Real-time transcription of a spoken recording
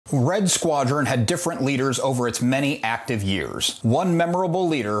Red Squadron had different leaders over its many active years. One memorable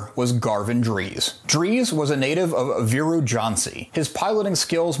leader was Garven Dreis. Dreis was a native of Virujansi. His piloting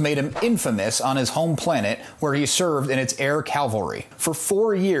skills made him infamous on his home planet, where he served in its air cavalry. For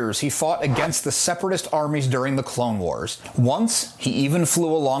 4 years, he fought against the separatist armies during the Clone Wars. Once, he even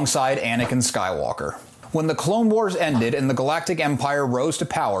flew alongside Anakin Skywalker. When the Clone Wars ended and the Galactic Empire rose to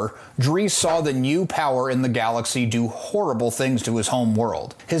power, Dreis saw the new power in the galaxy do horrible things to his home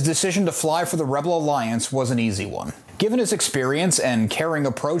world. His decision to fly for the Rebel Alliance was an easy one. Given his experience and caring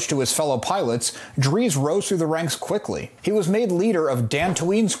approach to his fellow pilots, Dreis rose through the ranks quickly. He was made leader of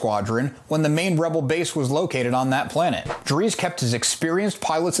Dantooine Squadron when the main rebel base was located on that planet. Dreis kept his experienced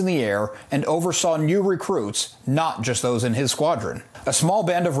pilots in the air and oversaw new recruits, not just those in his squadron. A small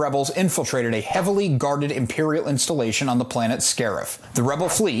band of rebels infiltrated a heavily guarded Imperial installation on the planet Scarif. The rebel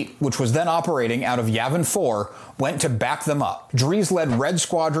fleet, which was then operating out of Yavin 4, went to back them up. Dreis led Red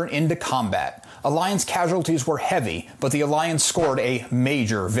Squadron into combat. Alliance casualties were heavy, but the Alliance scored a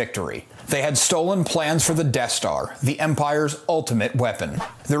major victory. They had stolen plans for the Death Star, the Empire's ultimate weapon.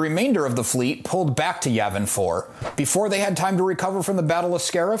 The remainder of the fleet pulled back to Yavin 4. Before they had time to recover from the Battle of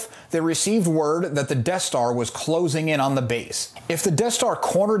Scarif, they received word that the Death Star was closing in on the base. If the Death Star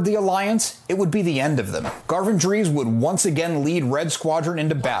cornered the Alliance, it would be the end of them. Garven Dreis would once again lead Red Squadron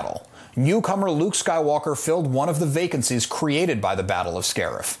into battle. Newcomer Luke Skywalker filled one of the vacancies created by the Battle of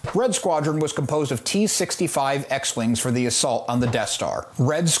Scarif. Red Squadron was composed of T-65 X-Wings for the assault on the Death Star.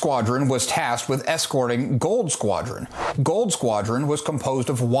 Red Squadron was tasked with escorting Gold Squadron. Gold Squadron was composed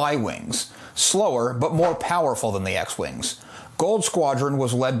of Y-Wings, slower but more powerful than the X-Wings. Gold Squadron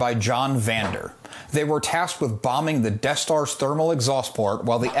was led by John Vander. They were tasked with bombing the Death Star's thermal exhaust port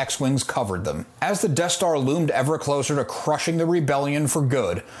while the X-Wings covered them. As the Death Star loomed ever closer to crushing the rebellion for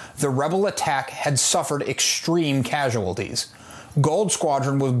good, the rebel attack had suffered extreme casualties. Gold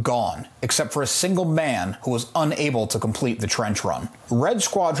Squadron was gone, except for a single man who was unable to complete the trench run. Red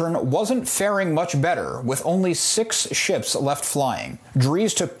Squadron wasn't faring much better, with only 6 ships left flying.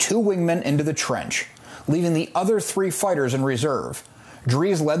 Dreis took 2 wingmen into the trench, leaving the other 3 fighters in reserve.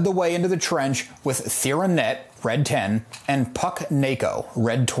 Dreis led the way into the trench with Thiranet, Red 10, and Puck Nako,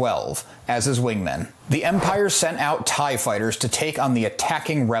 Red 12, as his wingmen. The Empire sent out TIE fighters to take on the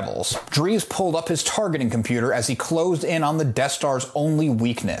attacking rebels. Dreis pulled up his targeting computer as he closed in on the Death Star's only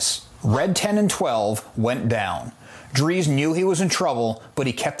weakness. Red 10 and 12 went down. Dreis knew he was in trouble, but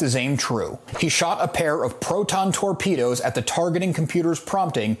he kept his aim true. He shot a pair of proton torpedoes at the targeting computer's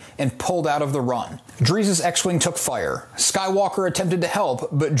prompting and pulled out of the run. Dreis' X-Wing took fire. Skywalker attempted to help,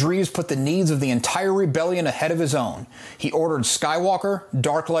 but Dreis put the needs of the entire rebellion ahead of his own. He ordered Skywalker,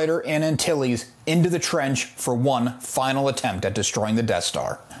 Darklighter, and Antilles into the trench for one final attempt at destroying the Death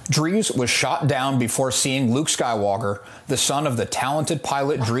Star. Dreis was shot down before seeing Luke Skywalker, the son of the talented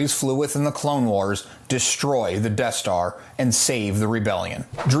pilot Dreis flew with in the Clone Wars, destroy the Death Star and save the rebellion.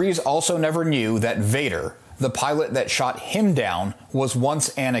 Dreis also never knew that Vader, the pilot that shot him down, was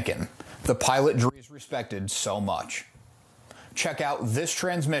once Anakin, the pilot Dreis respected so much. Check out this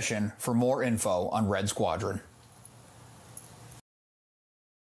transmission for more info on Red Squadron.